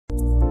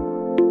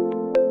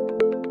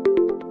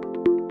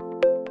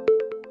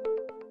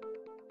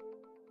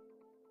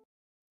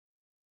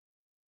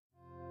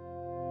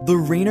The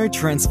Reno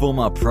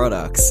Transformer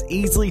products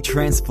easily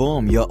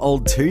transform your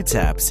old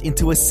 2-taps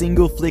into a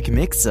single flick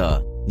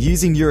mixer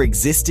using your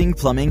existing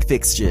plumbing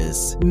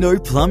fixtures. No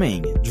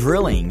plumbing,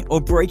 drilling,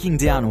 or breaking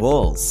down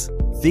walls.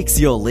 Fix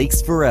your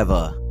leaks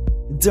forever.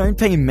 Don't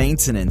pay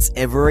maintenance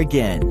ever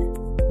again.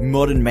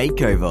 Modern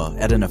makeover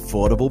at an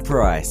affordable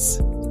price.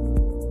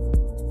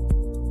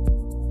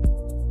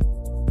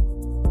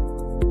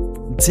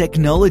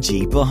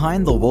 Technology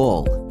behind the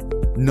wall.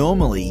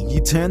 Normally, you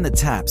turn the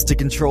taps to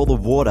control the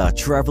water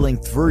traveling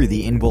through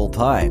the in-wall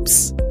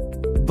pipes.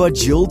 But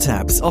dual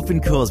taps often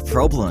cause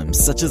problems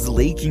such as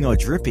leaking or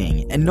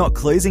dripping and not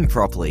closing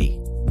properly,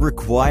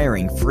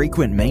 requiring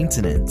frequent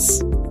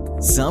maintenance.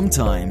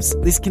 Sometimes,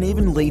 this can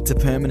even lead to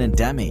permanent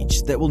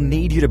damage that will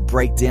need you to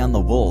break down the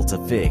wall to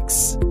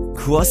fix.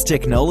 Quoss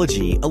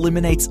technology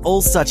eliminates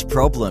all such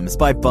problems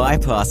by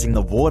bypassing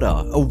the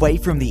water away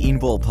from the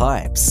in-wall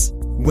pipes.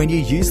 When you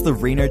use the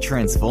Reno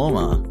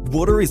Transformer,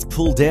 water is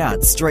pulled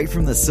out straight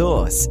from the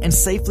source and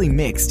safely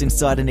mixed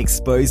inside an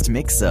exposed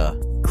mixer.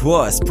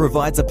 Quoss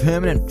provides a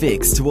permanent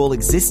fix to all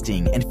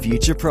existing and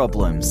future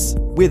problems,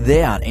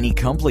 without any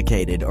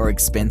complicated or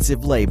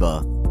expensive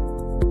labor.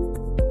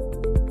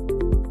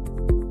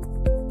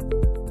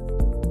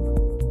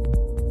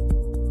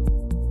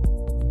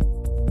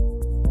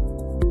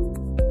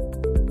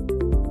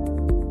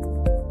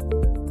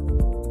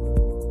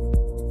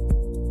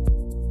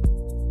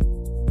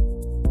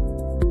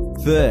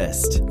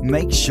 First,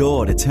 make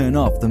sure to turn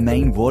off the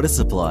main water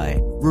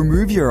supply.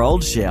 Remove your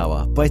old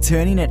shower by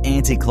turning it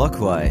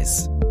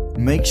anti-clockwise.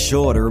 Make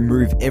sure to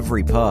remove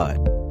every part.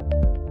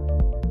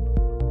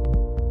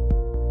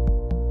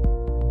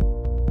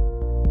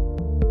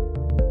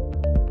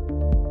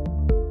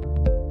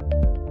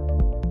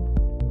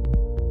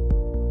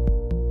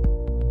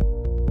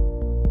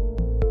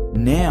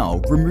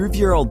 Now, remove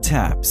your old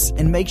taps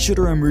and make sure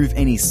to remove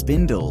any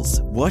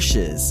spindles,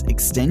 washers,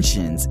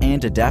 extensions,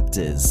 and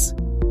adapters.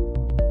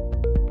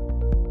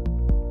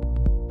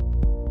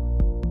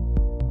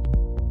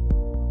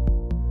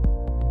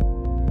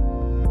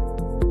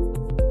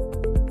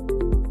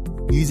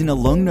 Using a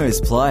long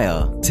nose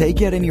plier,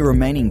 take out any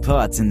remaining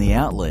parts in the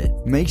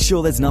outlet. Make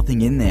sure there's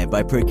nothing in there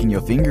by poking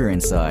your finger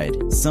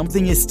inside.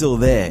 Something is still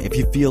there if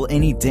you feel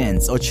any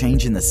dents or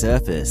change in the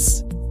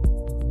surface.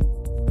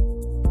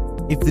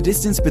 If the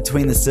distance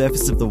between the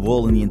surface of the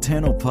wall and the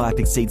internal pipe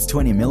exceeds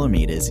 20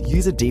 mm,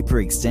 use a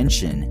deeper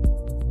extension.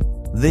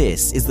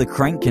 This is the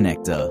crank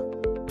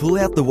connector. Pull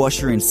out the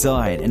washer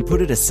inside and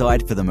put it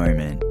aside for the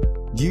moment.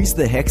 Use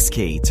the hex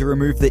key to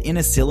remove the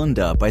inner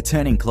cylinder by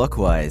turning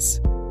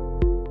clockwise.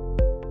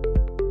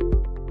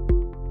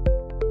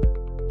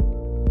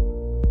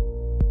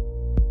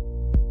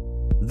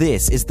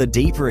 This is the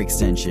deeper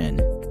extension.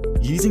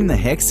 Using the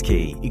hex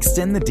key,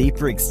 extend the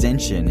deeper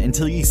extension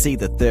until you see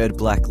the third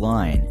black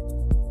line.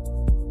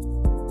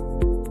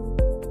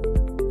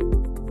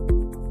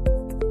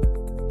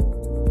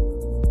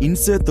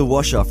 Insert the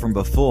washer from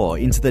before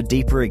into the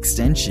deeper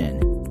extension.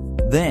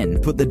 Then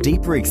put the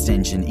deeper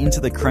extension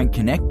into the crank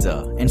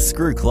connector and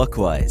screw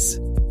clockwise.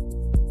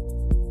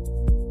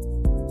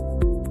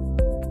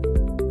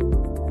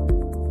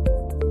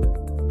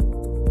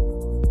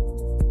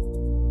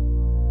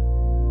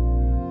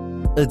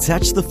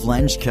 Attach the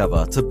flange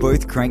cover to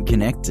both crank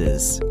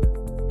connectors.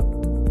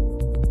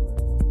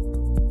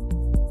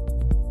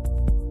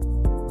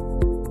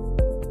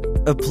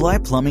 Apply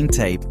plumbing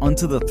tape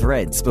onto the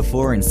threads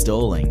before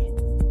installing.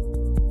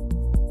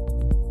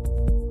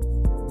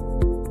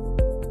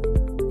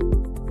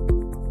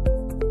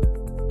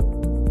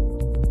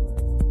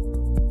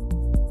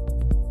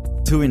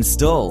 To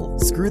install,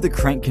 screw the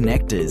crank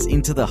connectors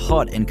into the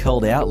hot and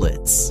cold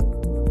outlets.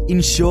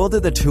 Ensure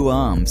that the two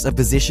arms are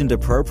positioned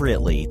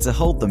appropriately to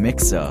hold the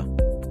mixer.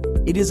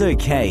 It is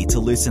okay to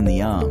loosen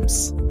the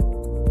arms.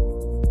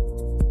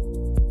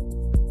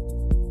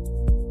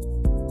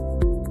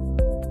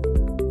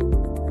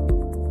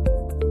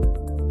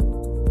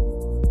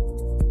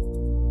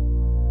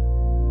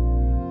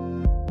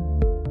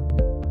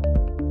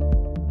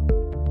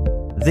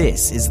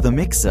 This is the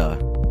mixer.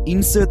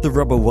 Insert the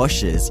rubber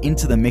washers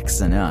into the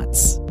mixer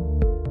nuts.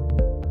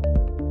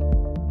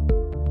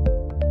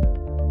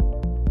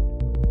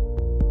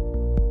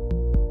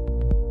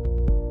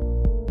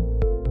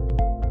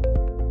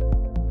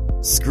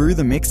 Screw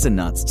the mixer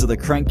nuts to the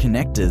crank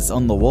connectors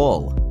on the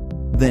wall.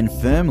 Then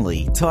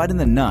firmly tighten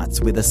the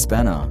nuts with a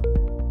spanner.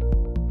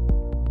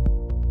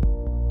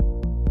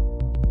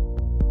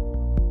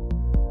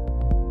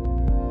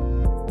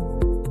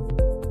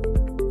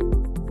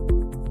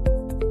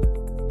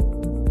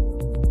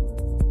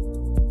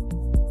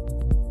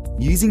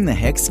 Using the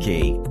hex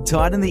key,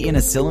 tighten the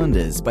inner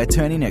cylinders by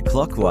turning it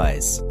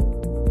clockwise.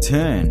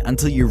 Turn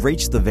until you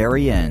reach the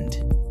very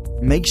end.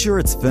 Make sure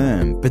it's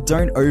firm, but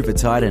don't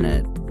over-tighten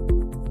it.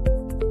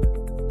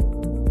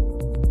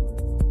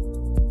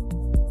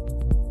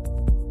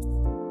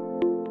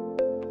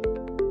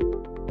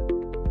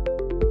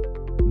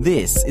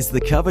 This is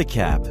the cover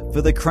cap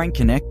for the crank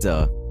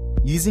connector.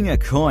 Using a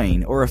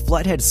coin or a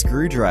flathead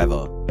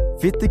screwdriver,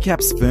 fit the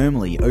caps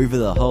firmly over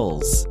the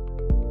holes.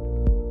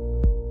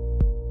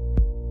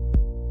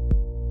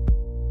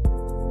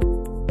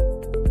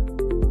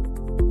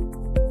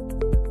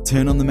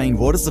 Turn on the main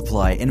water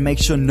supply and make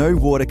sure no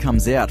water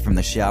comes out from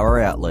the shower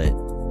outlet.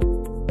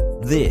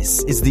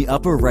 This is the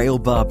upper rail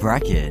bar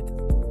bracket.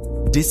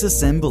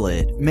 Disassemble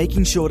it,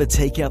 making sure to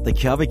take out the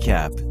cover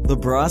cap, the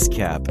brass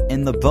cap,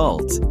 and the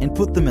bolt and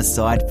put them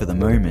aside for the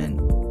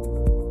moment.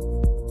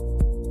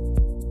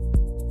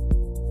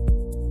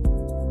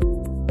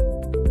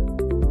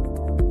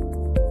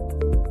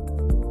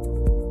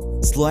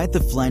 Slide the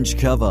flange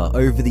cover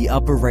over the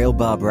upper rail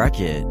bar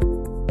bracket.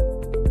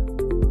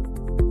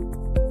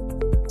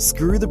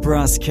 Screw the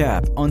brass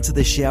cap onto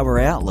the shower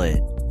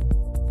outlet.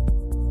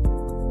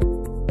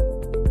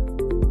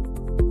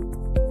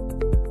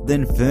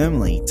 Then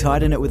firmly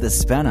tighten it with a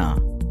spanner.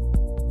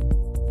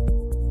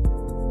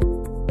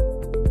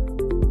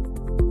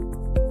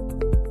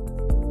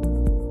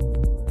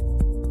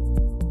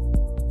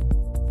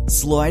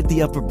 Slide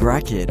the upper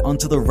bracket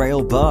onto the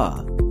rail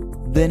bar.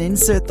 Then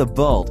insert the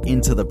bolt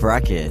into the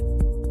bracket.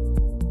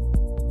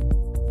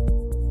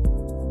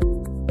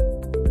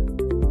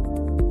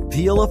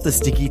 Peel off the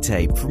sticky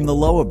tape from the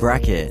lower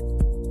bracket.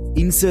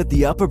 Insert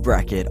the upper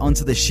bracket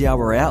onto the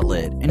shower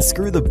outlet and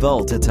screw the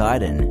bolt to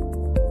tighten.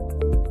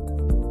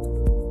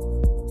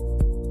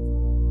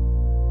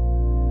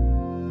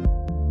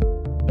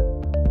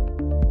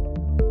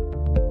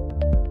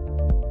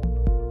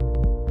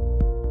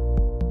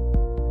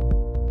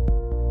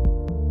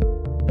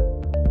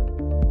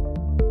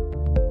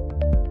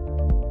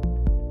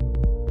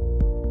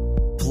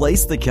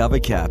 Place the cover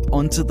cap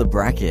onto the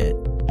bracket.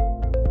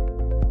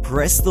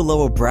 Press the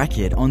lower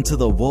bracket onto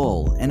the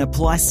wall and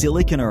apply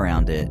silicone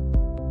around it.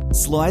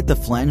 Slide the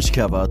flange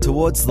cover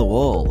towards the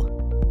wall.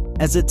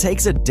 As it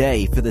takes a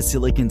day for the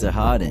silicone to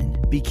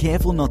harden, be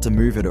careful not to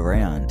move it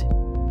around.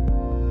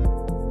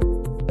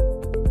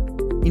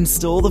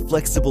 Install the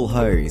flexible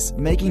hose,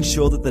 making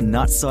sure that the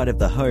nut side of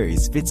the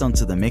hose fits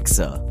onto the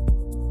mixer.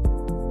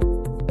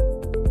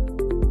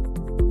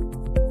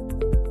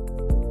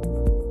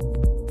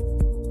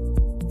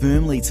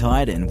 Firmly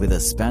tighten with a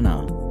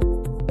spanner.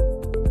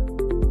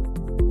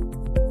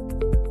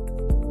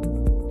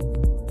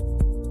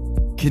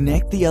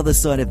 Connect the other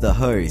side of the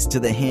hose to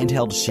the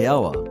handheld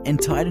shower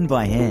and tighten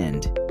by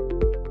hand.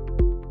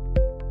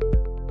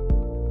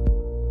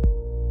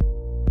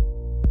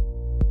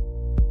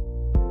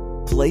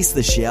 Place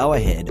the shower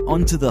head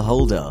onto the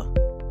holder.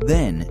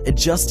 Then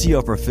adjust to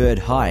your preferred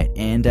height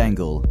and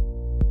angle.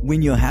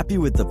 When you're happy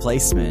with the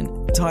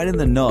placement, tighten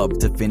the knob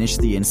to finish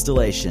the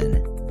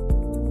installation.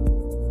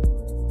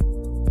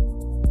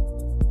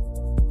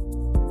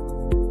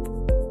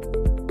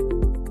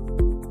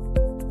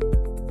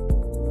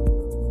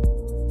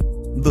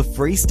 The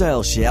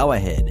Freestyle Shower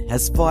head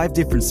has 5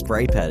 different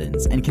spray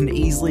patterns and can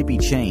easily be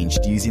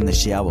changed using the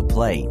shower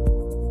plate.